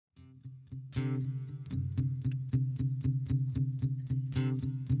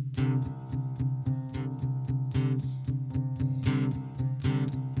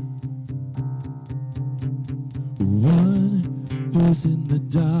voice in the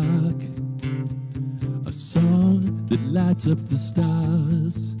dark, a song that lights up the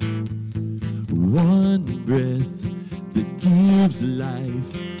stars, one breath that gives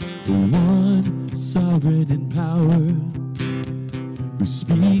life, one sovereign in power, who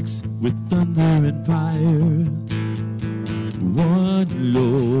speaks with thunder and fire, one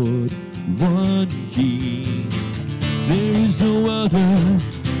Lord, one King. There is no other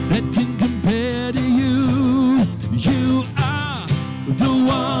that can compare to you. You are the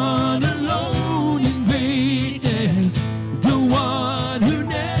one alone in greatness, the one who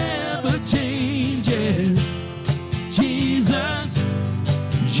never changes. Jesus,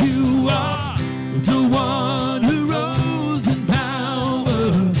 you are the one who rose in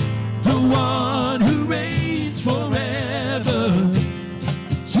power, the one who reigns forever.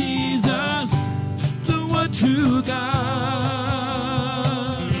 Jesus, the one true God.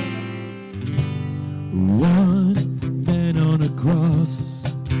 One man on a cross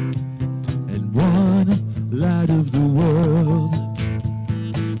and one light of the world,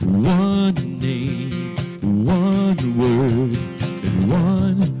 one name, one word, and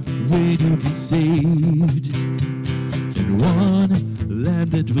one way to be saved, and one lamb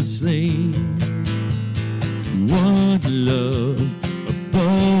that was slain, one love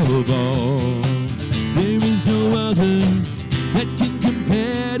above all. There is no other that can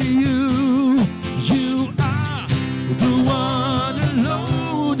compare to you. You are the one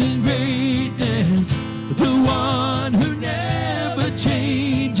alone in greatness, the one who never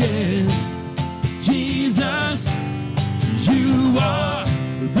changes. Jesus, you are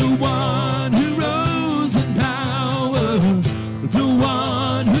the one who rose in power, the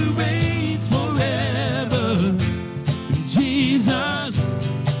one who reigns forever. Jesus,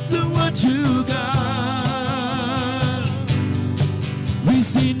 the one true God. We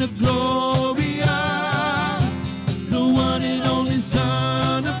sing the glory of the one and only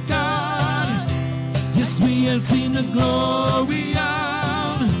Son of God. Yes, we have seen the glory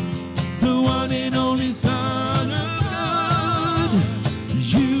of the one and only Son of God.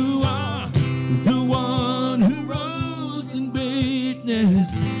 You are the one who rose in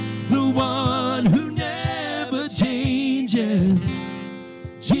greatness, the one who never changes.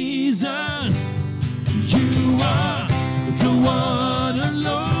 Jesus, you are the one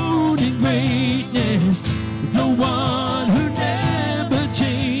alone in greatness, the one who never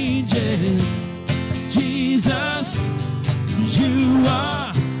changes. Jesus, you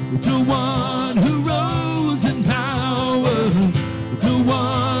are the one who rose in power, the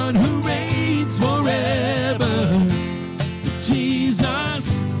one who reigns forever.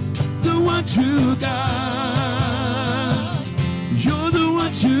 Jesus, the one true God. You're the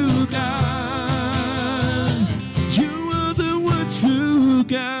one true God. You are the one true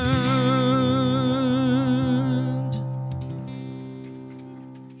God.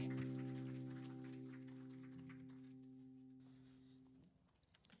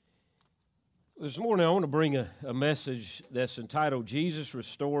 This morning I want to bring a message that's entitled Jesus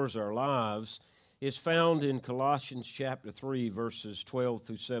Restores Our Lives. It's found in Colossians chapter 3, verses 12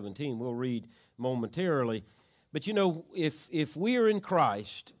 through 17. We'll read momentarily. But you know, if we are in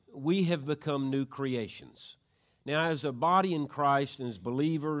Christ, we have become new creations. Now, as a body in Christ and as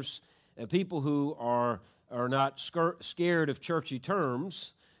believers, people who are not scared of churchy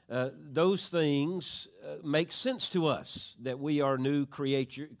terms, those things make sense to us, that we are new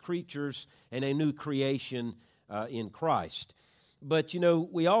creatures and a new creation in Christ. But, you know,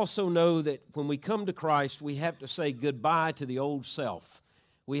 we also know that when we come to Christ, we have to say goodbye to the old self.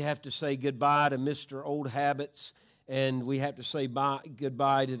 We have to say goodbye to Mr. Old Habits, and we have to say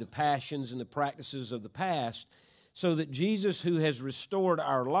goodbye to the passions and the practices of the past, so that Jesus, who has restored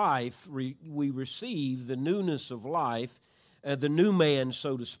our life, we receive the newness of life, the new man,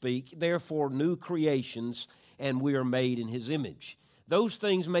 so to speak, therefore new creations, and we are made in His image. Those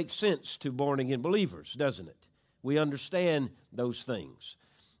things make sense to born-again believers, doesn't it? We understand those things.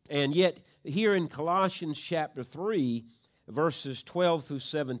 And yet, here in Colossians chapter 3, verses 12 through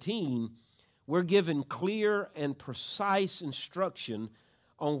 17, we're given clear and precise instruction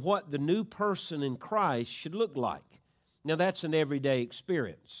on what the new person in Christ should look like. Now, that's an everyday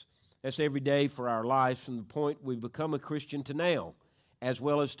experience. That's every day for our lives from the point we become a Christian to now, as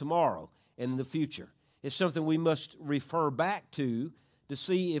well as tomorrow and in the future. It's something we must refer back to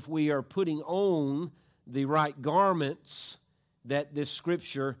see if we are putting on the right garments that this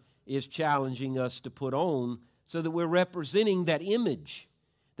Scripture is challenging us to put on, so that we're representing that image,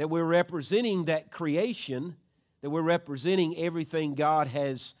 that we're representing that creation, that we're representing everything God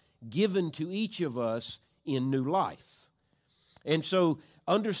has given to each of us in new life. And so,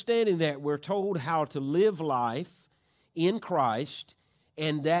 understanding that, we're told how to live life in Christ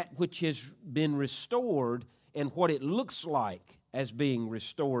and that which has been restored and what it looks like as being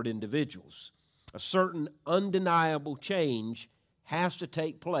restored individuals. A certain undeniable change has to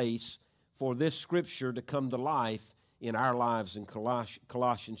take place for this scripture to come to life in our lives in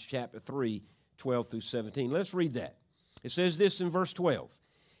Colossians chapter 3, 12 through 17. Let's read that. It says this in verse 12.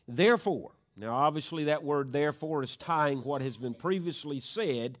 Therefore, now obviously that word therefore is tying what has been previously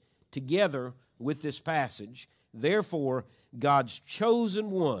said together with this passage. Therefore, God's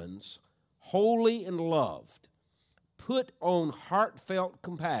chosen ones, holy and loved, put on heartfelt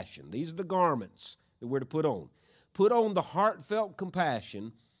compassion. These are the garments that we're to put on. Put on the heartfelt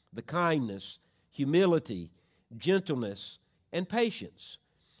compassion, the kindness, humility, gentleness, and patience,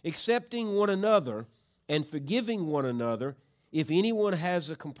 accepting one another and forgiving one another if anyone has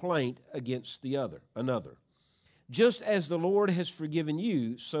a complaint against another. Just as the Lord has forgiven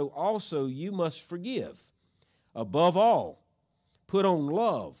you, so also you must forgive. Above all, put on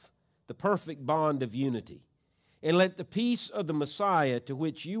love, the perfect bond of unity. And let the peace of the Messiah, to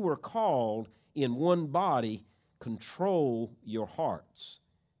which you were called in one body, control your hearts.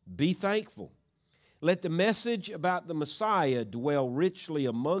 Be thankful. Let the message about the Messiah dwell richly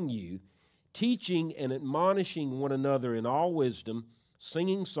among you, teaching and admonishing one another in all wisdom,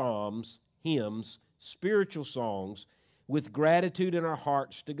 singing psalms, hymns, spiritual songs, with gratitude in our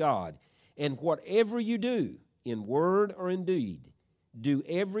hearts to God. And whatever you do, in word or in deed, do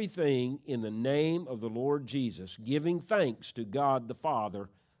everything in the name of the Lord Jesus, giving thanks to God the Father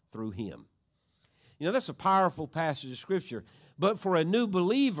through him. You know, that's a powerful passage of Scripture, but for a new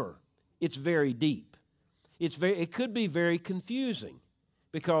believer, it's very deep. It could be very confusing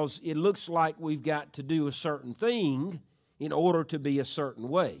because it looks like we've got to do a certain thing in order to be a certain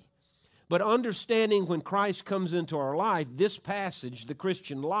way. But understanding when Christ comes into our life, this passage, the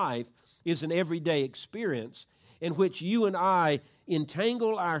Christian life, is an everyday experience in which you and I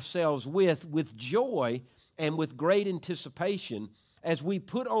entangle ourselves with joy and with great anticipation as we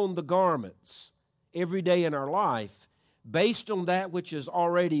put on the garments every day in our life based on that which is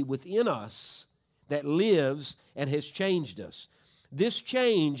already within us that lives and has changed us. This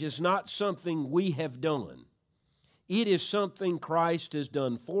change is not something we have done. It is something Christ has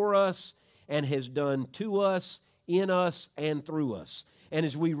done for us and has done to us, in us, and through us. And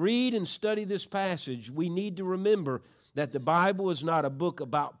as we read and study this passage, we need to remember that the Bible is not a book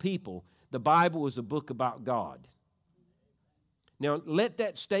about people. The Bible is a book about God. Now, let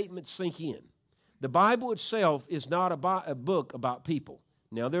that statement sink in. The Bible itself is not a book about people.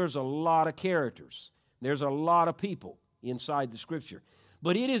 Now, there's a lot of characters. There's a lot of people inside the Scripture.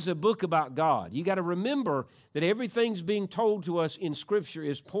 But it is a book about God. You got to remember that everything's being told to us in Scripture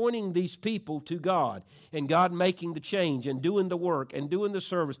is pointing these people to God and God making the change and doing the work and doing the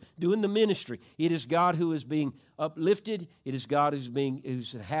service, doing the ministry. It is God who is being uplifted. It is God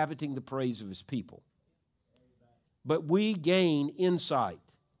who's inhabiting the praise of his people. But we gain insight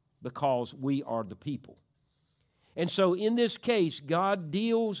because we are the people. And so in this case, God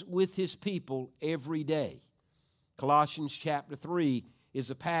deals with his people every day. Colossians chapter 3 is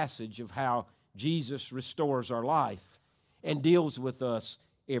a passage of how Jesus restores our life and deals with us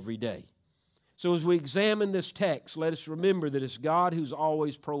every day. So as we examine this text, let us remember that it's God who's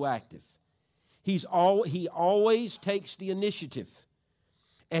always proactive. He always takes the initiative.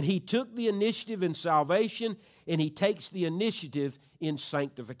 And he took the initiative in salvation, and he takes the initiative in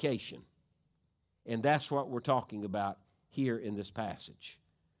sanctification. And that's what we're talking about here in this passage.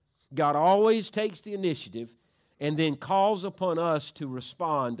 God always takes the initiative and then calls upon us to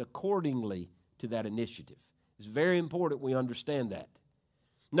respond accordingly to that initiative. It's very important we understand that.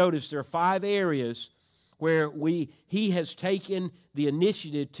 Notice there are 5 areas where he has taken the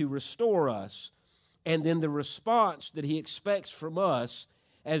initiative to restore us, and then the response that he expects from us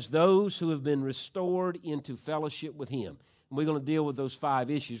as those who have been restored into fellowship with him. And we're going to deal with those 5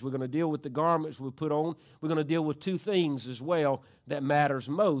 issues. We're going to deal with the garments we put on. We're going to deal with 2 things as well that matters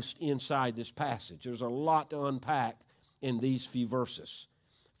most inside this passage. There's a lot to unpack in these few verses.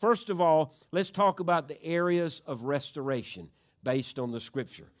 First of all, let's talk about the areas of restoration based on the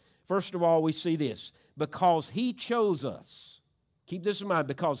Scripture. First of all, we see this. Because he chose us. Keep this in mind.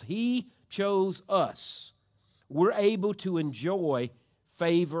 Because he chose us, we're able to enjoy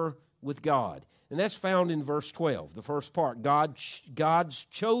favor with God. And that's found in verse 12, the first part. God's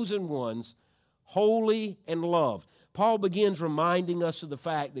chosen ones, holy and loved. Paul begins reminding us of the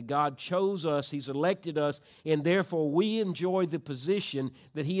fact that God chose us, he's elected us, and therefore we enjoy the position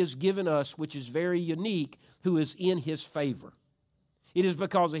that he has given us, which is very unique, who is in his favor. It is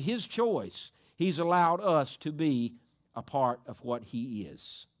because of his choice he's allowed us to be a part of what he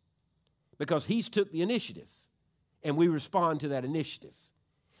is. Because he's took the initiative. and we respond to that initiative.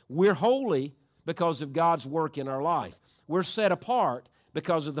 We're holy because of God's work in our life. We're set apart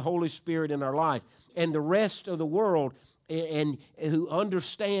because of the Holy Spirit in our life. And the rest of the world and who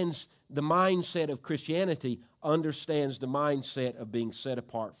understands the mindset of Christianity understands the mindset of being set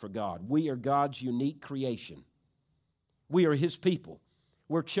apart for God. We are God's unique creation. We are His people.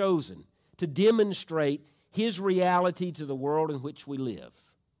 We're chosen to demonstrate His reality to the world in which we live.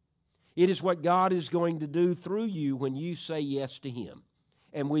 It is what God is going to do through you when you say yes to Him.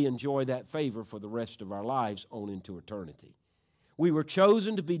 And we enjoy that favor for the rest of our lives on into eternity. We were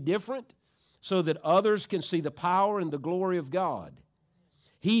chosen to be different so that others can see the power and the glory of God.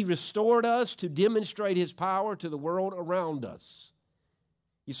 He restored us to demonstrate His power to the world around us.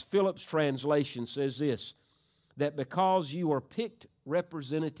 Phillips' translation says this, that because you are picked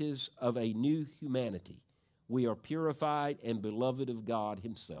representatives of a new humanity, we are purified and beloved of God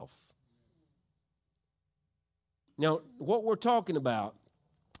Himself. Now, what we're talking about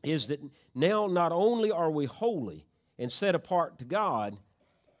is that now not only are we holy and set apart to God,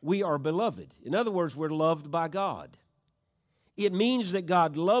 we are beloved. In other words, we're loved by God. It means that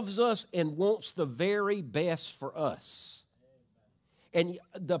God loves us and wants the very best for us. And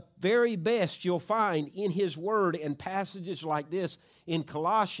the very best you'll find in His Word and passages like this in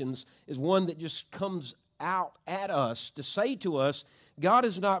Colossians is one that just comes out at us to say to us, God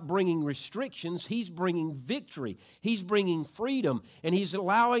is not bringing restrictions, He's bringing victory. He's bringing freedom, and He's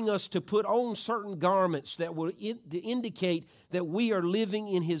allowing us to put on certain garments that will indicate that we are living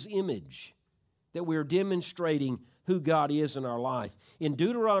in His image, that we are demonstrating who God is in our life. In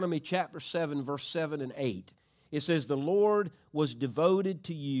Deuteronomy chapter 7, verse 7 and 8, it says, the Lord was devoted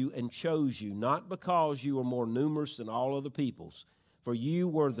to you and chose you, not because you were more numerous than all other peoples, for you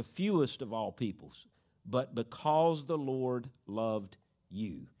were the fewest of all peoples, but because the Lord loved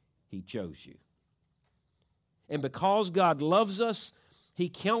you, He chose you. And because God loves us, He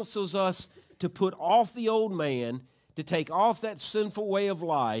counsels us to put off the old man, to take off that sinful way of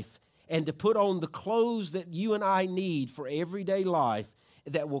life, and to put on the clothes that you and I need for everyday life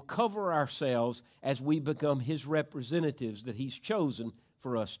that will cover ourselves as we become His representatives that He's chosen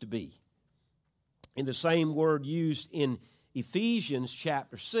for us to be. In the same word used in Ephesians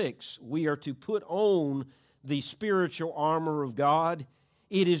chapter 6, we are to put on the spiritual armor of God.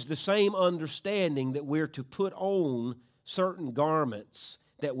 It is the same understanding that we're to put on certain garments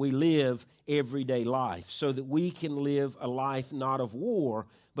that we live everyday life so that we can live a life not of war,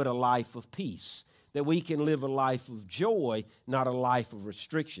 but a life of peace. That we can live a life of joy, not a life of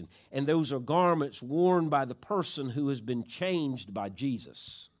restriction. And those are garments worn by the person who has been changed by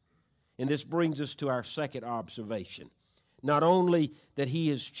Jesus. And this brings us to our second observation. Not only that He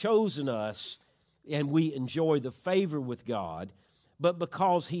has chosen us and we enjoy the favor with God, but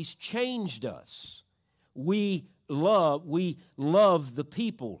because He's changed us, we love the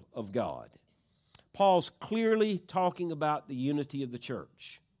people of God. Paul's clearly talking about the unity of the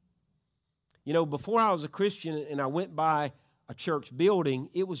church. You know, before I was a Christian and I went by a church building,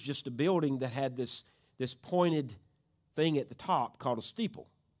 it was just a building that had this pointed thing at the top called a steeple.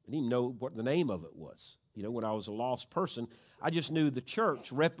 I didn't even know what the name of it was. You know, when I was a lost person, I just knew the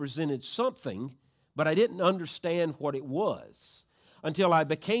church represented something, but I didn't understand what it was until I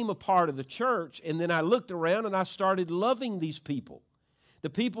became a part of the church, and then I looked around and I started loving these people. The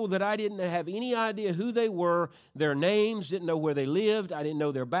people that I didn't have any idea who they were, their names, didn't know where they lived, I didn't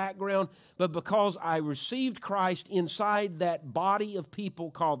know their background, but because I received Christ inside that body of people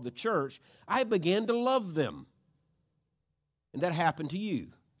called the church, I began to love them. And that happened to you.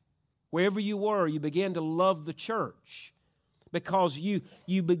 Wherever you were, you began to love the church because you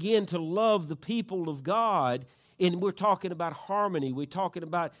began to love the people of God. And we're talking about harmony. We're talking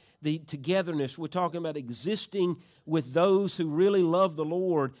about the togetherness. We're talking about existing with those who really love the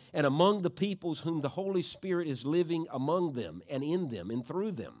Lord and among the peoples whom the Holy Spirit is living among them and in them and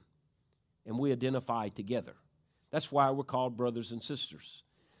through them. And we identify together. That's why we're called brothers and sisters.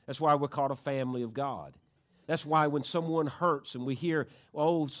 That's why we're called a family of God. That's why when someone hurts and we hear,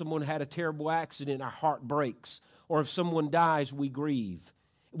 oh, someone had a terrible accident, our heart breaks. Or if someone dies, we grieve.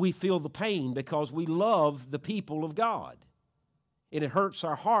 We feel the pain because we love the people of God. And it hurts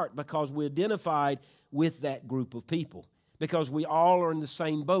our heart because we identified with that group of people. Because we all are in the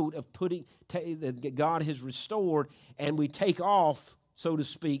same boat of that God has restored, and we take off, so to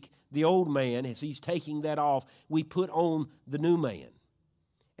speak, the old man. As He's taking that off, we put on the new man.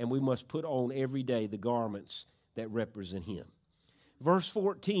 And we must put on every day the garments that represent Him. Verse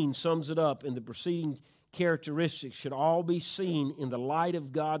 14 sums it up, in the preceding characteristics should all be seen in the light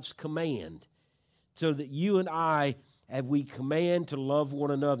of God's command, so that you and I, we command to love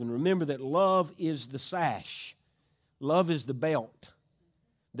one another. And remember that love is the sash Love is the belt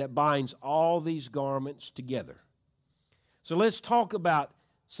that binds all these garments together. So let's talk about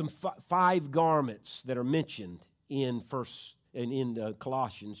some 5 garments that are mentioned in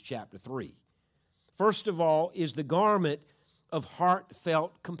Colossians chapter 3. First of all is the garment of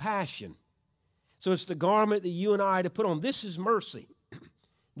heartfelt compassion. So it's the garment that you and I are to put on. This is mercy.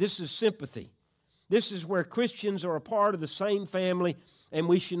 This is sympathy. This is where Christians are a part of the same family, and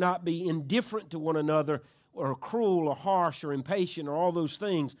we should not be indifferent to one another or cruel or harsh or impatient or all those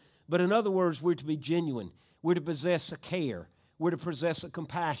things. But in other words, we're to be genuine. We're to possess a care. We're to possess a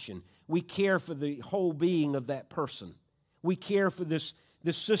compassion. We care for the whole being of that person. We care for this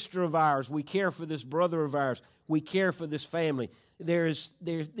sister of ours. We care for this brother of ours. We care for this family. This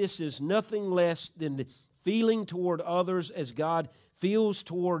is nothing less than the feeling toward others as God feels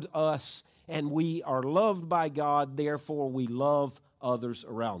toward us, and we are loved by God, therefore we love others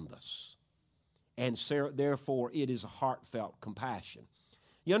around us. And therefore it is a heartfelt compassion.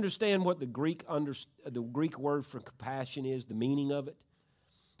 You understand what the Greek word for compassion is, the meaning of it?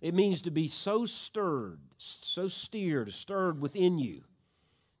 It means to be so stirred within you,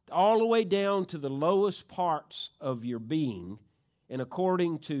 all the way down to the lowest parts of your being. And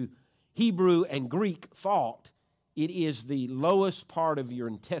according to Hebrew and Greek thought, it is the lowest part of your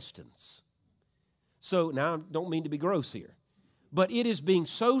intestines. So now I don't mean to be gross here, but it is being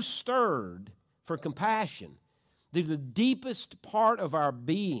so stirred for compassion, the deepest part of our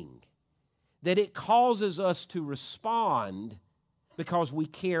being, that it causes us to respond because we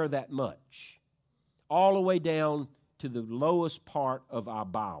care that much, all the way down to the lowest part of our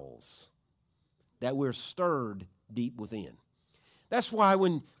bowels, that we're stirred deep within. That's why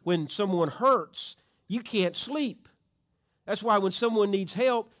when someone hurts, you can't sleep. That's why when someone needs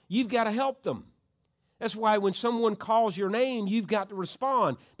help, you've got to help them. That's why when someone calls your name, you've got to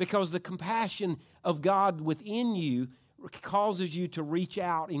respond, because the compassion of God within you causes you to reach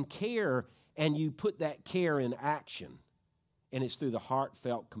out and care, and you put that care in action, and it's through the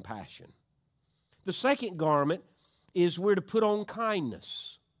heartfelt compassion. The second garment is we're to put on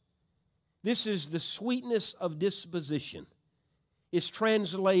kindness. This is the sweetness of disposition. It's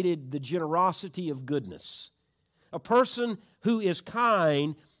translated the generosity of goodness. A person who is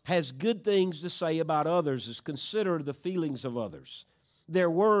kind has good things to say about others, is considerate of the feelings of others. Their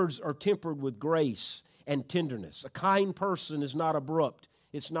words are tempered with grace and tenderness. A kind person is not abrupt,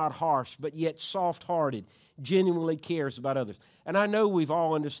 it's not harsh, but yet soft-hearted, genuinely cares about others. And I know we've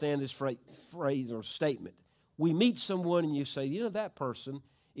all understand this phrase or statement. We meet someone and you say, you know, that person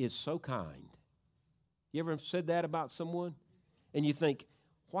is so kind. You ever said that about someone? And you think,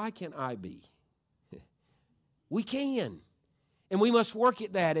 why can't I be? We can. And we must work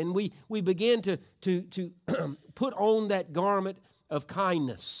at that. And we begin to put on that garment of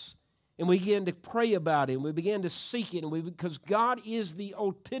kindness. And we begin to pray about it. And we begin to seek it. Because God is the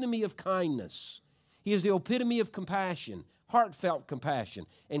epitome of kindness. He is the epitome of compassion, heartfelt compassion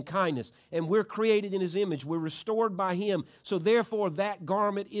and kindness. And we're created in His image. We're restored by Him. So therefore, that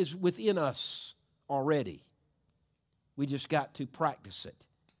garment is within us already. We just got to practice it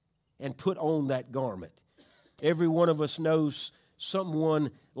and put on that garment. Every one of us knows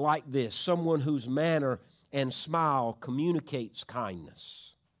someone like this, someone whose manner and smile communicates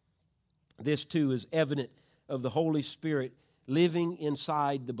kindness. This too is evident of the Holy Spirit living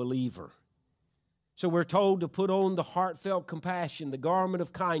inside the believer. So we're told to put on the heartfelt compassion, the garment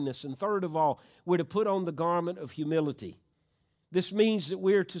of kindness, and third of all, we're to put on the garment of humility. This means that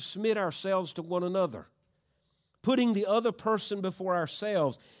we're to submit ourselves to one another, putting the other person before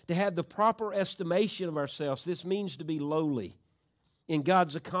ourselves, to have the proper estimation of ourselves. This means to be lowly. In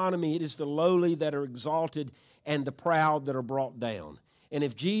God's economy, it is the lowly that are exalted and the proud that are brought down. And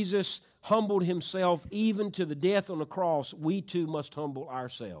if Jesus humbled Himself even to the death on the cross, we too must humble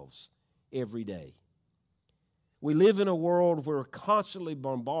ourselves every day. We live in a world where we're constantly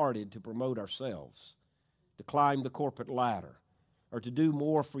bombarded to promote ourselves, to climb the corporate ladder, or to do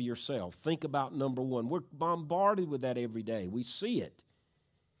more for yourself. Think about number one. We're bombarded with that every day. We see it.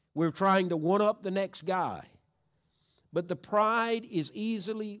 We're trying to one-up the next guy. But the pride is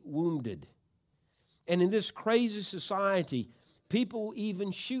easily wounded. And in this crazy society, people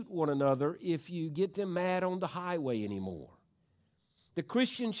even shoot one another if you get them mad on the highway anymore. The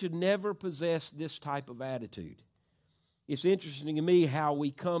Christian should never possess this type of attitude. It's interesting to me how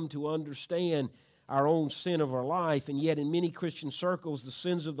we come to understand our own sin of our life, and yet in many Christian circles, the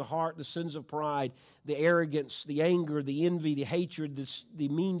sins of the heart, the sins of pride, the arrogance, the anger, the envy, the hatred, the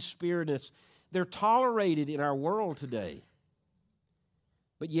mean-spiritedness, they're tolerated in our world today.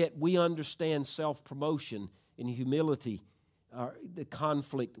 But yet we understand self-promotion and humility, the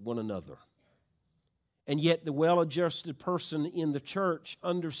conflict one another. And yet the well-adjusted person in the church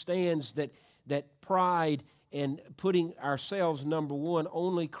understands that pride and putting ourselves number one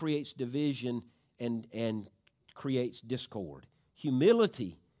only creates division and creates discord.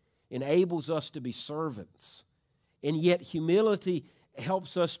 Humility enables us to be servants. And yet humility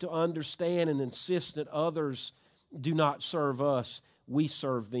helps us to understand and insist that others do not serve us, we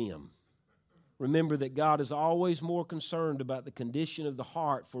serve them. Remember that God is always more concerned about the condition of the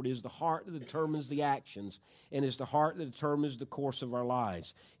heart, for it is the heart that determines the actions, and it's the heart that determines the course of our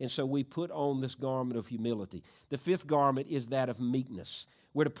lives. And so we put on this garment of humility. The fifth garment is that of meekness.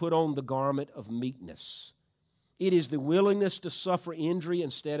 We're to put on the garment of meekness. It is the willingness to suffer injury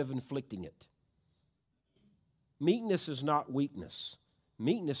instead of inflicting it. Meekness is not weakness.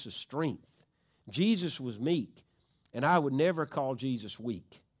 Meekness is strength. Jesus was meek, and I would never call Jesus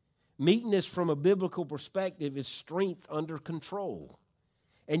weak. Meekness from a biblical perspective is strength under control.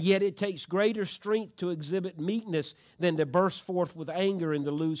 And yet it takes greater strength to exhibit meekness than to burst forth with anger and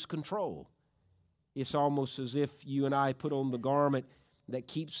to lose control. It's almost as if you and I put on the garment that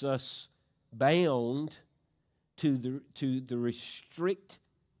keeps us bound to the restrict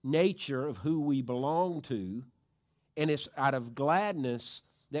nature of who we belong to, and it's out of gladness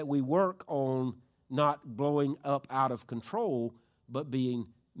that we work on not blowing up out of control, but being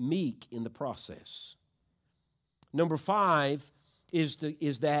meek in the process. Number 5 is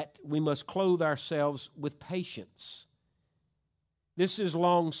that we must clothe ourselves with patience. This is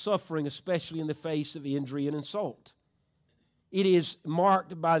long-suffering, especially in the face of injury and insult. It is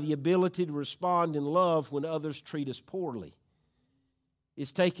marked by the ability to respond in love when others treat us poorly.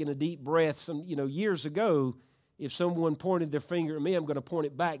 It's taking a deep breath. Years ago, if someone pointed their finger at me, I'm going to point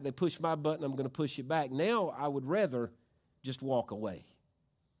it back. They push my button, I'm going to push it back. Now I would rather just walk away.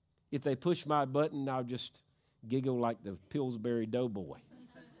 If they push my button, I'll just giggle like the Pillsbury Doughboy.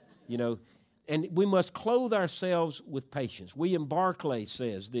 And we must clothe ourselves with patience. William Barclay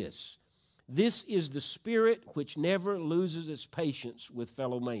says this: "This is the spirit which never loses its patience with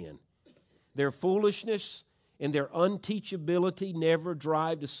fellow man. Their foolishness and their unteachability never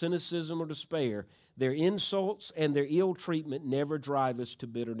drive to cynicism or despair. Their insults and their ill treatment never drive us to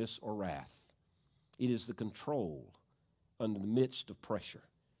bitterness or wrath. It is the control under the midst of pressure."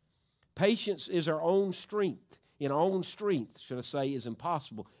 Patience is our own strength. In our own strength, should I say, is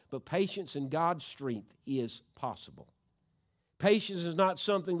impossible. But patience in God's strength is possible. Patience is not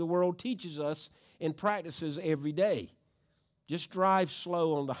something the world teaches us and practices every day. Just drive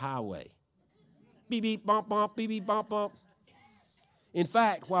slow on the highway. Beep, beep, bump, bump, beep, beep, bump, bump. In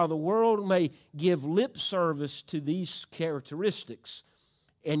fact, while the world may give lip service to these characteristics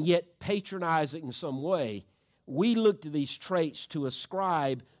and yet patronize it in some way, we look to these traits to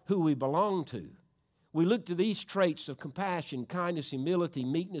ascribe who we belong to. We look to these traits of compassion, kindness, humility,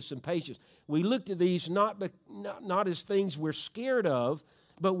 meekness, and patience. We look to these not as things we're scared of,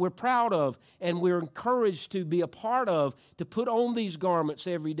 but we're proud of, and we're encouraged to be a part of, to put on these garments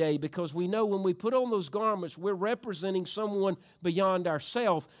every day, because we know when we put on those garments, we're representing someone beyond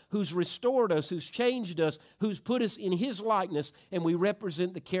ourselves who's restored us, who's changed us, who's put us in His likeness, and we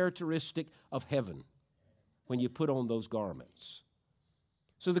represent the characteristic of heaven when you put on those garments.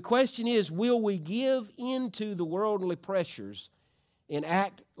 So the question is, will we give into the worldly pressures and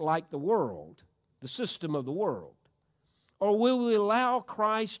act like the world, the system of the world? Or will we allow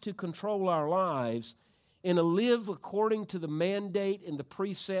Christ to control our lives and to live according to the mandate and the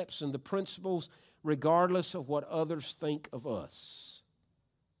precepts and the principles, regardless of what others think of us?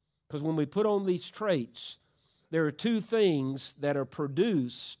 Because when we put on these traits, there are two things that are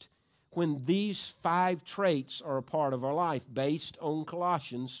produced when these 5 traits are a part of our life, based on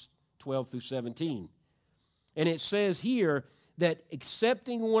Colossians 12 through 17. And it says here that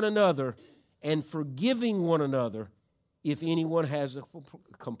accepting one another and forgiving one another if anyone has a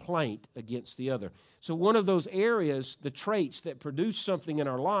complaint against the other. So one of those areas, the traits that produce something in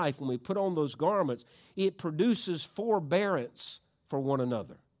our life, when we put on those garments, it produces forbearance for one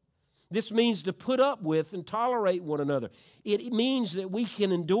another. This means to put up with and tolerate one another. It means that we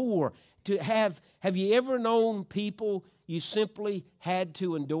can endure. Have you ever known people you simply had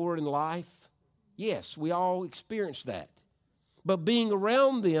to endure in life? Yes, we all experience that. But being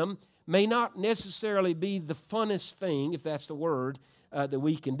around them may not necessarily be the funnest thing, if that's the word, that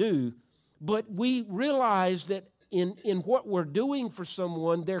we can do. But we realize that in what we're doing for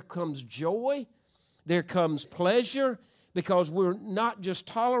someone, there comes joy, there comes pleasure, because we're not just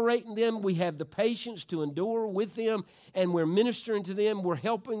tolerating them, we have the patience to endure with them, and we're ministering to them, we're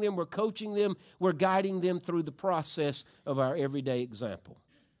helping them, we're coaching them, we're guiding them through the process of our everyday example.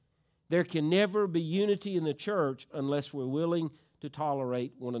 There can never be unity in the church unless we're willing to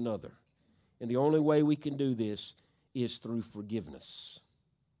tolerate one another. And the only way we can do this is through forgiveness.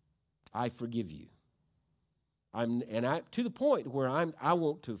 I forgive you. To the point where I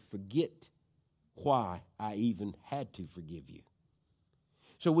want to forget why I even had to forgive you.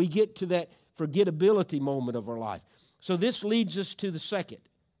 So we get to that forgettability moment of our life. So this leads us to the second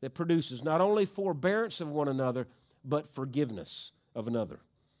that produces not only forbearance of one another, but forgiveness of another.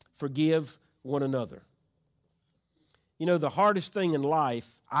 Forgive one another. You know, the hardest thing in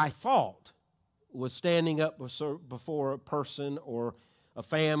life, I thought, was standing up before a person or a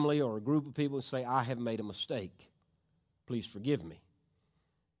family or a group of people and say, I have made a mistake. Please forgive me.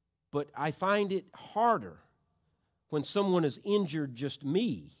 But I find it harder when someone has injured just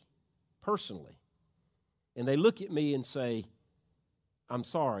me personally, and they look at me and say, I'm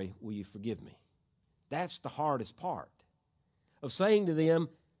sorry, will you forgive me? That's the hardest part of saying to them,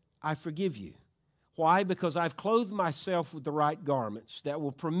 I forgive you. Why? Because I've clothed myself with the right garments that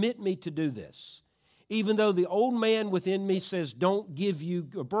will permit me to do this. Even though the old man within me says, don't give you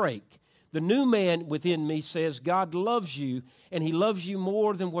a break, the new man within me says, God loves you, and He loves you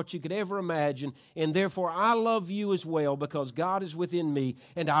more than what you could ever imagine, and therefore I love you as well because God is within me,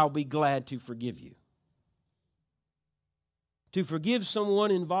 and I'll be glad to forgive you. To forgive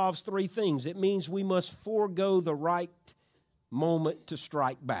someone involves three things. It means we must forego the right moment to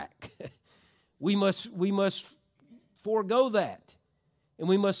strike back. We must forego that. And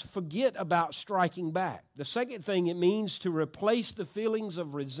we must forget about striking back. The second thing, it means to replace the feelings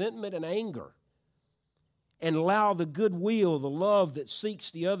of resentment and anger and allow the goodwill, the love that seeks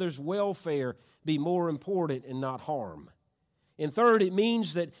the other's welfare be more important and not harm. And third, it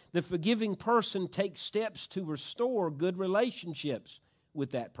means that the forgiving person takes steps to restore good relationships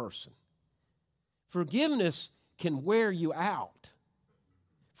with that person. Forgiveness can wear you out.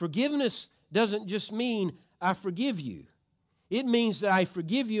 Forgiveness doesn't just mean I forgive you. It means that I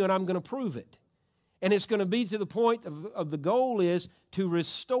forgive you and I'm going to prove it. And it's going to be to the point of the goal is to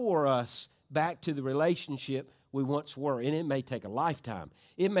restore us back to the relationship we once were. And it may take a lifetime.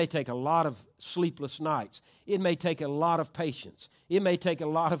 It may take a lot of sleepless nights. It may take a lot of patience. It may take a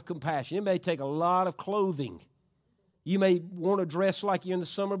lot of compassion. It may take a lot of clothing. You may want to dress like you're in the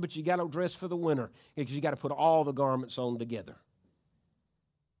summer, but you got to dress for the winter because you got to put all the garments on together.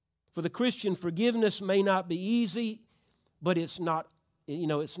 For the Christian, forgiveness may not be easy, but it's not,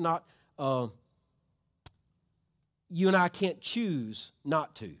 it's not, you and I can't choose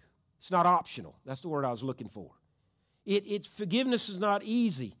not to. It's not optional. That's the word I was looking for. Forgiveness is not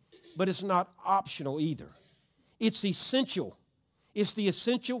easy, but it's not optional either. It's essential. It's the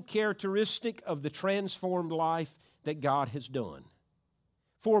essential characteristic of the transformed life that God has done.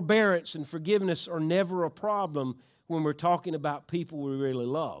 Forbearance and forgiveness are never a problem when we're talking about people we really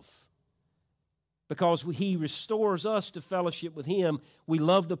love. Because He restores us to fellowship with Him, we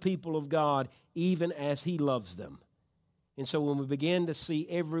love the people of God even as He loves them. And so when we begin to see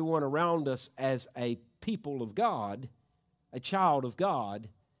everyone around us as a people of God, a child of God,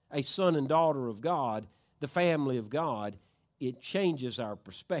 a son and daughter of God, the family of God, it changes our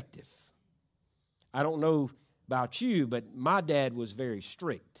perspective. I don't know about you, but my dad was very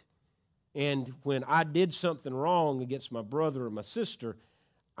strict. And when I did something wrong against my brother or my sister,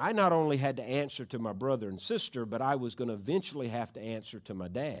 I not only had to answer to my brother and sister, but I was going to eventually have to answer to my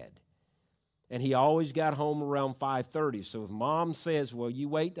dad. And he always got home around 5:30. So if Mom says, well, you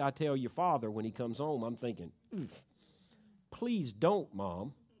wait till I tell your father when he comes home, I'm thinking, please don't,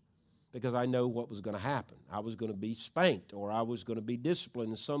 Mom, because I know what was going to happen. I was going to be spanked, or I was going to be disciplined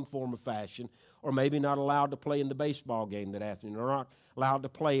in some form of fashion, or maybe not allowed to play in the baseball game that afternoon, or not allowed to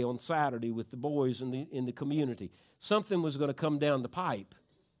play on Saturday with the boys in the community. Something was going to come down the pipe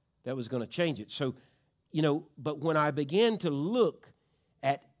that was going to change it. So, but when I began to look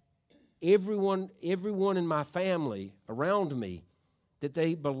at everyone in my family around me, that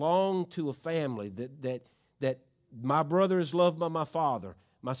they belong to a family, that my brother is loved by my father,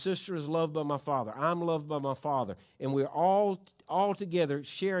 my sister is loved by my father, I'm loved by my father, and we're all together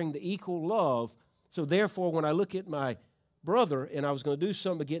sharing the equal love. So therefore, when I look at my brother and I was going to do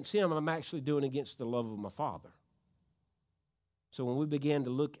something against him, I'm actually doing against the love of my father. So when we began to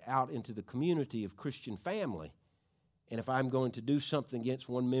look out into the community of Christian family, and if I'm going to do something against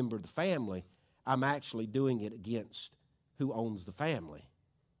one member of the family, I'm actually doing it against who owns the family,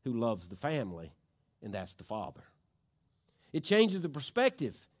 who loves the family, and that's the Father. It changes the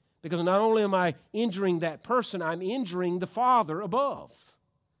perspective, because not only am I injuring that person, I'm injuring the Father above.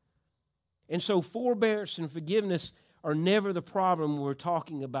 And so forbearance and forgiveness are never the problem when we're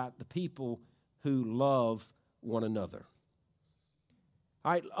talking about the people who love one another.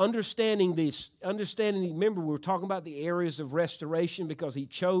 All right, remember we were talking about the areas of restoration because He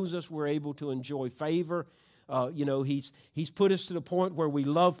chose us. We're able to enjoy favor. He's put us to the point where we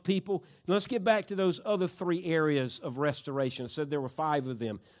love people. Let's get back to those other 3 areas of restoration. I said there were 5 of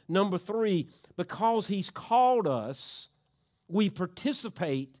them. Number 3, because He's called us, we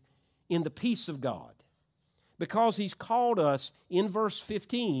participate in the peace of God. Because He's called us, in verse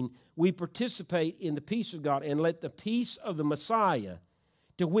 15, we participate in the peace of God. And let the peace of the Messiah,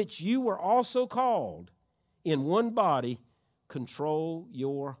 to which you were also called in one body, control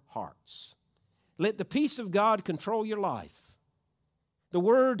your hearts. Let the peace of God control your life. The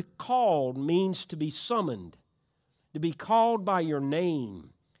word called means to be summoned, to be called by your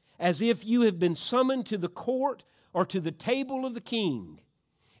name, as if you have been summoned to the court or to the table of the king.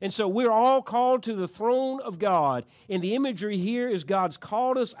 And so we're all called to the throne of God. And the imagery here is God's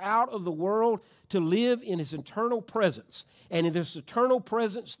called us out of the world to live in His eternal presence. And in this eternal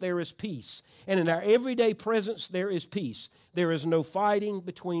presence, there is peace. And in our everyday presence, there is peace. There is no fighting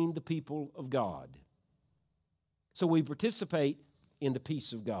between the people of God. So we participate in the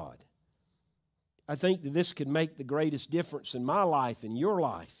peace of God. I think that this could make the greatest difference in my life and your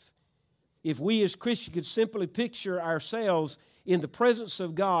life. If we as Christians could simply picture ourselves in the presence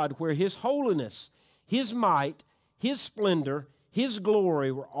of God where His holiness, His might, His splendor, His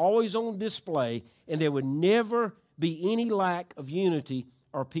glory were always on display, and there would never be any lack of unity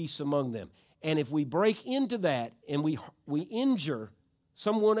or peace among them. And if we break into that and we injure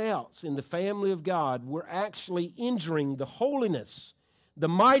someone else in the family of God, we're actually injuring the holiness, the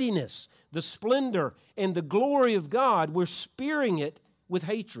mightiness, the splendor, and the glory of God. We're spearing it with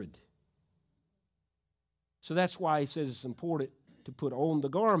hatred. So that's why He says it's important to put on the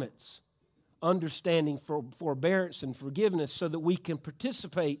garments, understanding forbearance and forgiveness, so that we can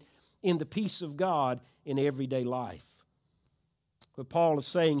participate in the peace of God in everyday life. What Paul is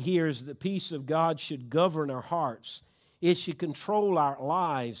saying here is the peace of God should govern our hearts. It should control our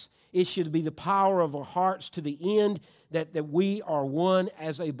lives. It should be the power of our hearts to the end that we are one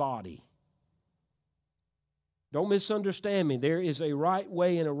as a body. Don't misunderstand me. There is a right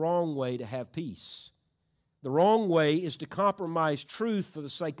way and a wrong way to have peace. The wrong way is to compromise truth for the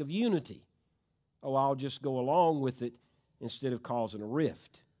sake of unity. Oh, I'll just go along with it instead of causing a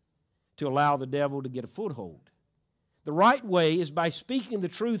rift, to allow the devil to get a foothold. The right way is by speaking the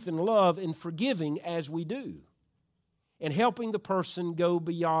truth in love and forgiving as we do, and helping the person go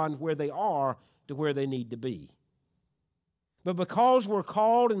beyond where they are to where they need to be. But because we're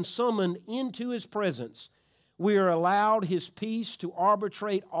called and summoned into His presence, we are allowed His peace to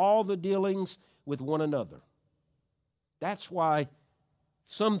arbitrate all the dealings with one another. That's why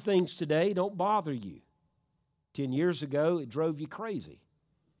some things today don't bother you. 10 years ago, it drove you crazy.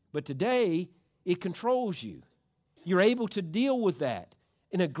 But today, it controls you. You're able to deal with that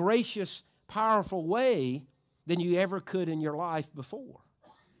in a gracious, powerful way than you ever could in your life before.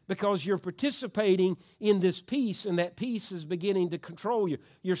 Because you're participating in this peace, and that peace is beginning to control you.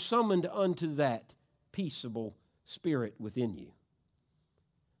 You're summoned unto that peaceable spirit within you.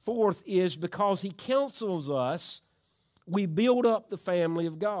 Fourth is because He counsels us, we build up the family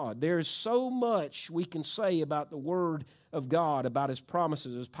of God. There is so much we can say about the Word of God, about His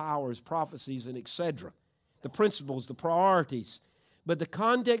promises, His power, His prophecies, and etc. The principles, the priorities. But the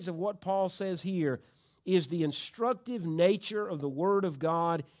context of what Paul says here is the instructive nature of the Word of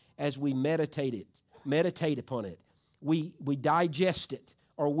God as we meditate upon it. We digest it,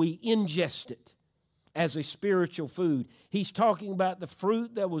 or we ingest it as a spiritual food. He's talking about the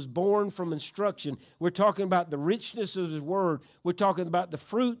fruit that was born from instruction. We're talking about the richness of His Word. We're talking about the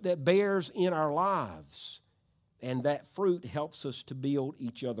fruit that bears in our lives. And that fruit helps us to build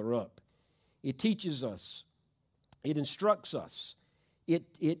each other up. It teaches us. It instructs us.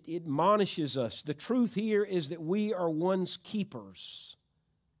 It admonishes us. The truth here is that we are one's keepers.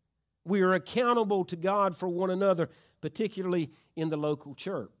 We are accountable to God for one another, particularly in the local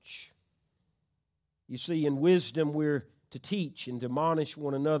church. You see, in wisdom, we're to teach and admonish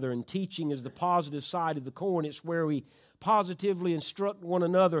one another, and teaching is the positive side of the coin. It's where we positively instruct one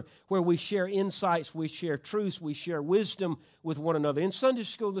another, where we share insights, we share truths, we share wisdom with one another. In Sunday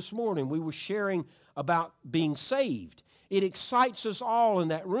school this morning, we were sharing about being saved. It excites us all in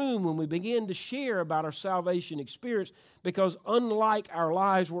that room when we begin to share about our salvation experience, because unlike our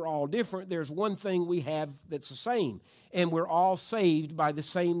lives, we're all different. There's one thing we have that's the same, and we're all saved by the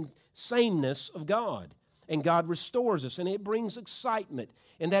sameness of God. And God restores us, and it brings excitement.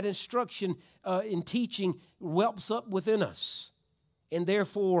 And that instruction in teaching whelps up within us. And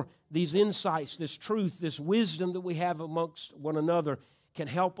therefore, these insights, this truth, this wisdom that we have amongst one another can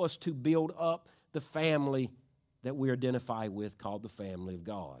help us to build up the family that we identify with called the family of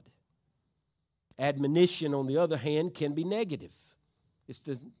God. Admonition, on the other hand, can be negative. It's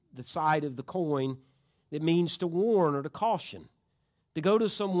the side of the coin that means to warn or to caution. To go to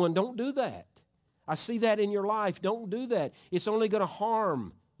someone, don't do that. I see that in your life. Don't do that. It's only going to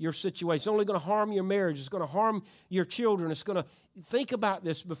harm your situation. It's only going to harm your marriage. It's going to harm your children. It's going to think about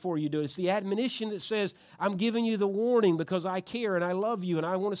this before you do it. It's the admonition that says, I'm giving you the warning because I care and I love you and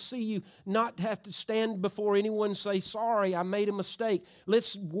I want to see you not have to stand before anyone and say, sorry, I made a mistake.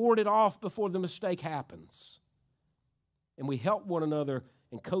 Let's ward it off before the mistake happens. And we help one another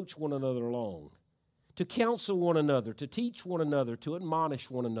and coach one another along, to counsel one another, to teach one another, to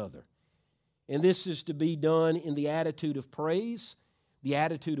admonish one another. And this is to be done in the attitude of praise, the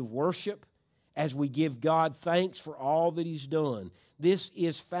attitude of worship, as we give God thanks for all that He's done. This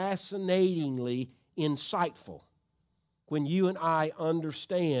is fascinatingly insightful when you and I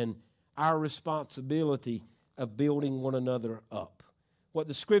understand our responsibility of building one another up. What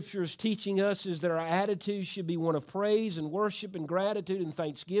the Scripture is teaching us is that our attitude should be one of praise and worship and gratitude and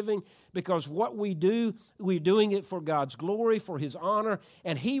thanksgiving, because what we do, we're doing it for God's glory, for His honor,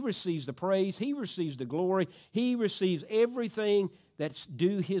 and He receives the praise, He receives the glory, He receives everything that's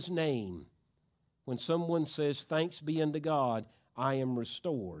due His name. When someone says, thanks be unto God, I am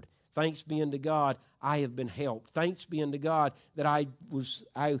restored. Thanks be unto God, I have been helped. Thanks be unto God that I was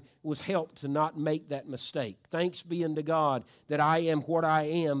helped to not make that mistake. Thanks be unto God that I am what I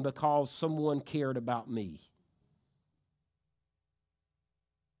am because someone cared about me.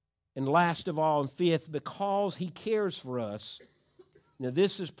 And last of all, and fifth, because He cares for us. Now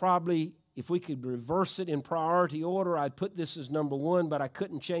this is probably, if we could reverse it in priority order, I'd put this as number 1, but I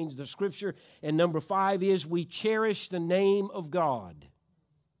couldn't change the Scripture. And number 5 is we cherish the name of God.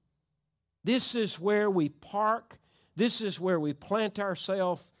 This is where we park. This is where we plant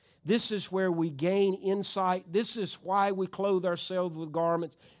ourselves. This is where we gain insight. This is why we clothe ourselves with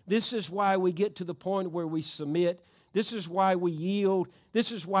garments. This is why we get to the point where we submit. This is why we yield.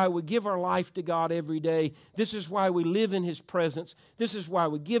 This is why we give our life to God every day. This is why we live in His presence. This is why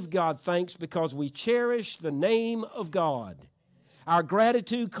we give God thanks, because we cherish the name of God. Our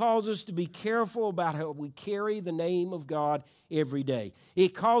gratitude calls us to be careful about how we carry the name of God every day.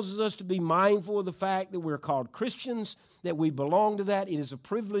 It causes us to be mindful of the fact that we're called Christians, that we belong to that. It is a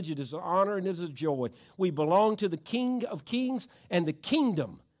privilege, it is an honor, and it is a joy. We belong to the King of Kings and the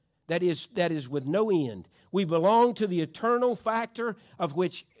kingdom that is with no end. We belong to the eternal factor of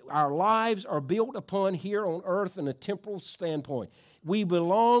which our lives are built upon here on earth in a temporal standpoint. We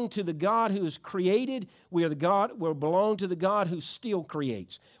belong to the God who has created. We belong to the God who still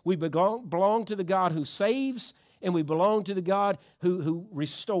creates. We belong to the God who saves, and we belong to the God who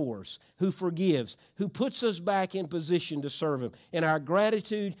restores, who forgives, who puts us back in position to serve Him. And our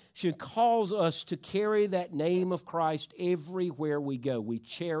gratitude should cause us to carry that name of Christ everywhere we go. We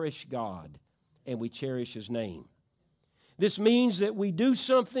cherish God, and we cherish His name. This means that we do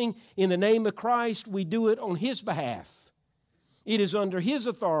something in the name of Christ, we do it on His behalf. It is under His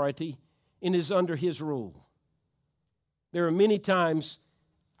authority and is under His rule. There are many times,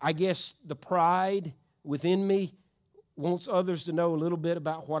 I guess, the pride within me wants others to know a little bit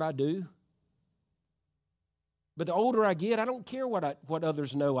about what I do. But the older I get, I don't care what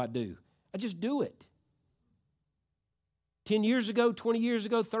others know I do. I just do it. 10 years ago, 20 years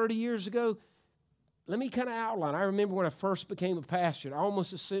ago, 30 years ago, let me kind of outline. I remember when I first became a pastor,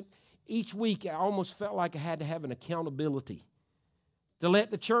 each week I almost felt like I had to have an accountability to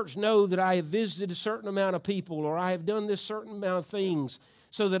let the church know that I have visited a certain amount of people, or I have done this certain amount of things,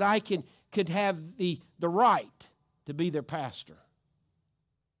 so that I could have the right to be their pastor.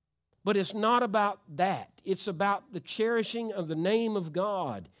 But it's not about that. It's about the cherishing of the name of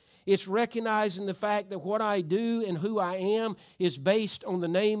God. It's recognizing the fact that what I do and who I am is based on the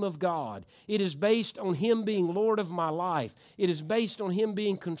name of God. It is based on Him being Lord of my life. It is based on Him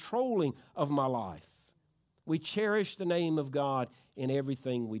being controlling of my life. We cherish the name of God in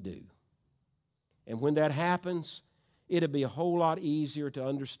everything we do. And when that happens, it'll be a whole lot easier to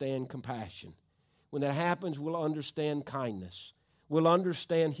understand compassion. When that happens, we'll understand kindness. We'll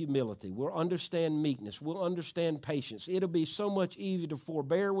understand humility. We'll understand meekness. We'll understand patience. It'll be so much easier to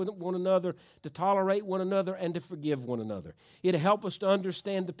forbear with one another, to tolerate one another, and to forgive one another. It'll help us to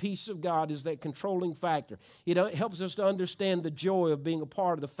understand the peace of God is that controlling factor. It helps us to understand the joy of being a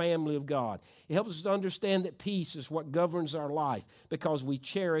part of the family of God. It helps us to understand that peace is what governs our life, because we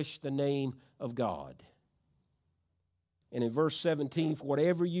cherish the name of God. And in verse 17, for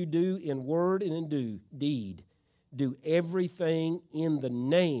whatever you do in word and in deed, do everything in the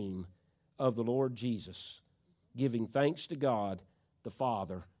name of the Lord Jesus, giving thanks to God the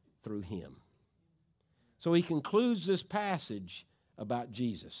Father through Him. So he concludes this passage about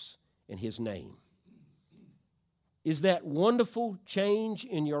Jesus and his name. Is that wonderful change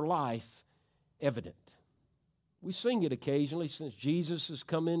in your life evident? We sing it occasionally since Jesus has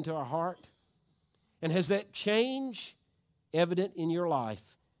come into our heart. And has that change evident in your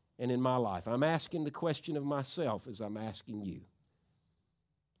life and in my life? I'm asking the question of myself as I'm asking you.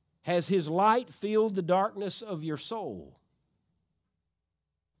 Has his light filled the darkness of your soul?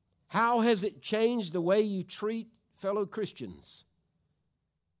 How has it changed the way you treat fellow Christians?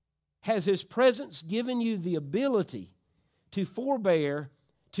 Has his presence given you the ability to forbear,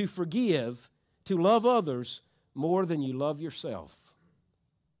 to forgive, to love others more than you love yourself?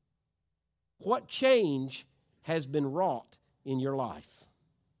 What change has been wrought in your life?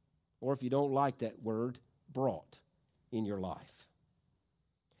 Or if you don't like that word, brought in your life.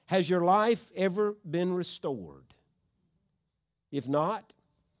 Has your life ever been restored? If not,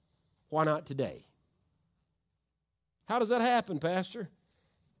 why not today? How does that happen, Pastor?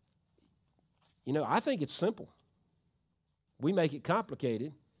 You know, I think it's simple. We make it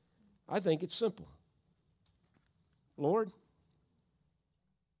complicated. I think it's simple. Lord,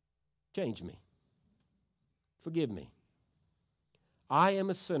 change me. Forgive me. I am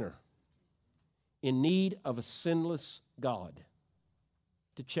a sinner in need of a sinless God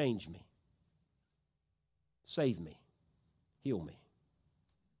to change me, save me, heal me.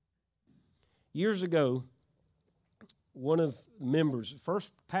 Years ago, one of the members,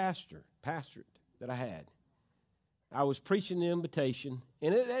 first pastorate that I had, I was preaching the invitation,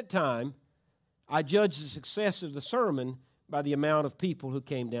 and at that time, I judged the success of the sermon by the amount of people who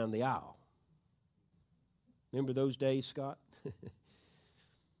came down the aisle. Remember those days, Scott?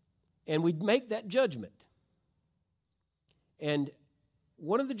 And we'd make that judgment. And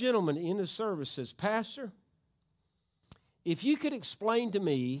one of the gentlemen in the service says, Pastor, if you could explain to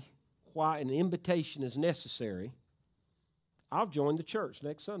me why an invitation is necessary, I'll join the church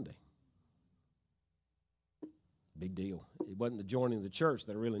next Sunday. Big deal. It wasn't the joining of the church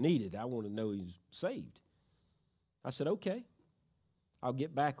that I really needed. I wanted to know he was saved. I said, okay, I'll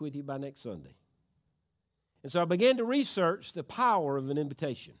get back with you by next Sunday. And so I began to research the power of an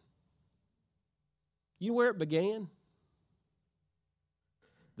invitation. You know where it began?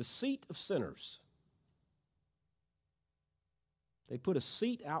 The seat of sinners. They put a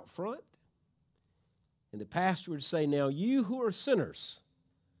seat out front, and the pastor would say, now you who are sinners,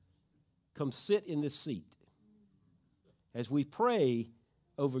 come sit in this seat as we pray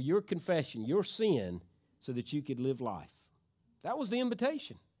over your confession, your sin, so that you could live life. That was the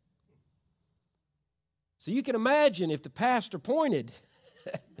invitation. So you can imagine if the pastor pointed,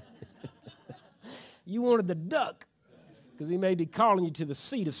 you wanted to duck because he may be calling you to the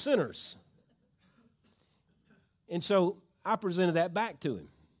seat of sinners. And so I presented that back to him.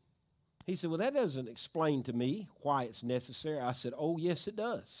 He said, well, that doesn't explain to me why it's necessary. I said, oh, yes, it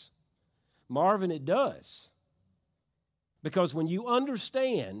does. Marvin, it does. Because when you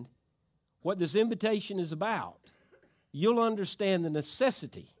understand what this invitation is about, you'll understand the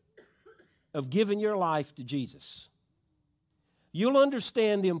necessity of giving your life to Jesus. You'll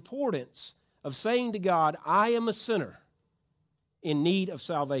understand the importance of saying to God, I am a sinner in need of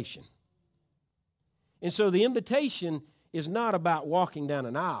salvation. And so the invitation is not about walking down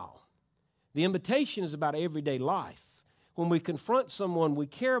an aisle. The invitation is about everyday life. When we confront someone, we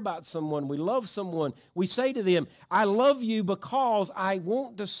care about someone, we love someone, we say to them, I love you because I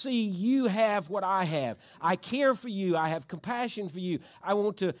want to see you have what I have. I care for you. I have compassion for you. I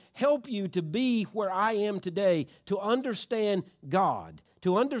want to help you to be where I am today, to understand God,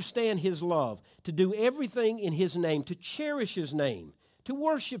 to understand His love, to do everything in His name, to cherish His name, to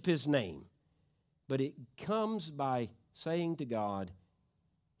worship His name. But it comes by saying to God,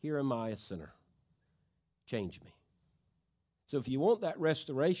 here am I, a sinner. Change me. So if you want that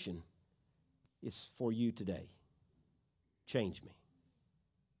restoration, it's for you today. Change me.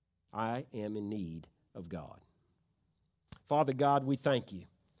 I am in need of God. Father God, we thank you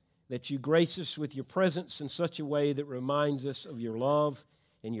that you grace us with your presence in such a way that reminds us of your love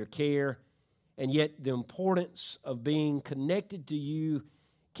and your care, and yet the importance of being connected to you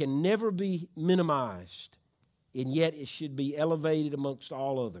can never be minimized, and yet it should be elevated amongst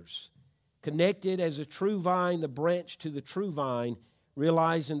all others. Connected as a true vine, the branch to the true vine,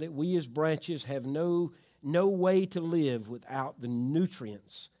 realizing that we as branches have no way to live without the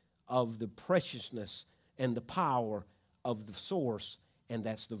nutrients of the preciousness and the power of the source, and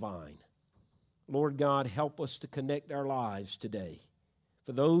that's the vine. Lord God, help us to connect our lives today.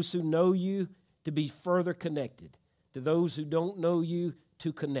 For those who know you, to be further connected. To those who don't know you,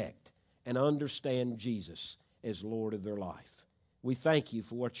 to connect and understand Jesus as Lord of their life. We thank you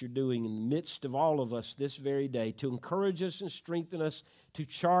for what you're doing in the midst of all of us this very day to encourage us and strengthen us, to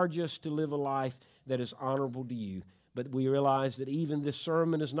charge us to live a life that is honorable to you. But we realize that even this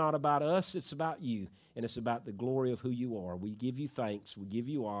sermon is not about us, it's about you, and it's about the glory of who you are. We give you thanks, we give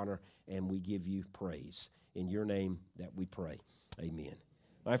you honor, and we give you praise. In your name that we pray. Amen.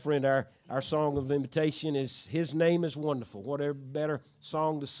 My friend, our song of invitation is His Name is Wonderful. Whatever better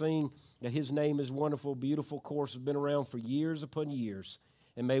song to sing that His Name is Wonderful. Beautiful chorus has been around for years upon years.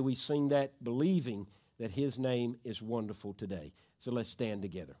 And may we sing that believing that His name is wonderful today. So let's stand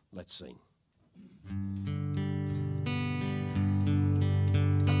together. Let's sing.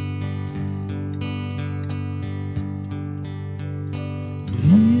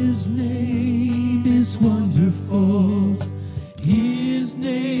 His name is wonderful. His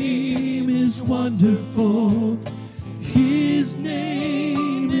name is wonderful. His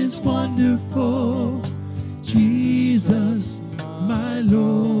name is wonderful. Jesus, my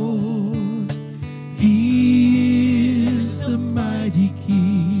Lord. He is the mighty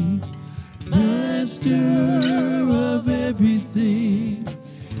King, Master of everything.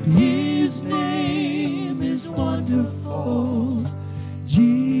 His name is wonderful.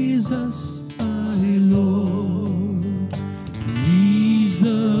 Jesus, my Lord. He's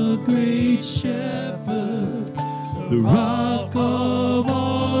the great shepherd, the rock of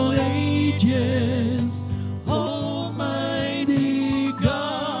all ages. Almighty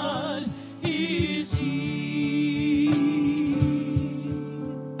God is He.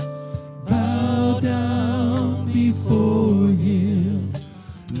 Bow down before Him,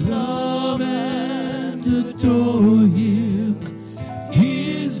 love and adore Him.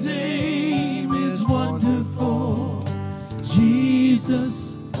 His name is wonderful,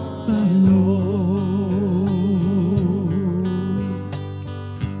 Jesus, my Lord.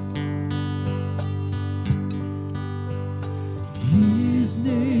 His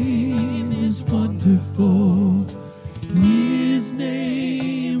name is wonderful. His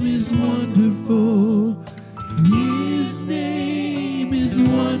name is wonderful. His name is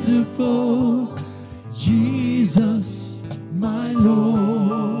wonderful, Jesus, my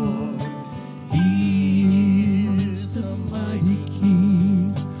Lord. He is the mighty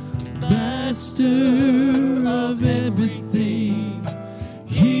King, Master of everything.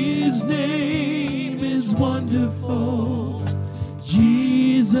 His name is wonderful,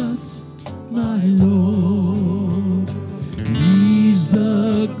 Jesus, my Lord. He's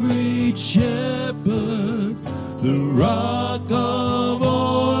the great shepherd, the rock of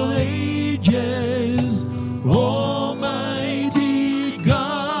all ages. Almighty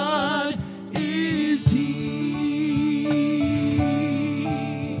God is He.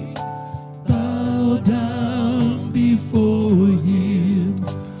 Bow down before Him,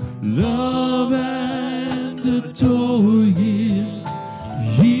 love and adore Him.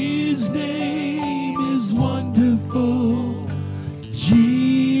 His name is wonderful,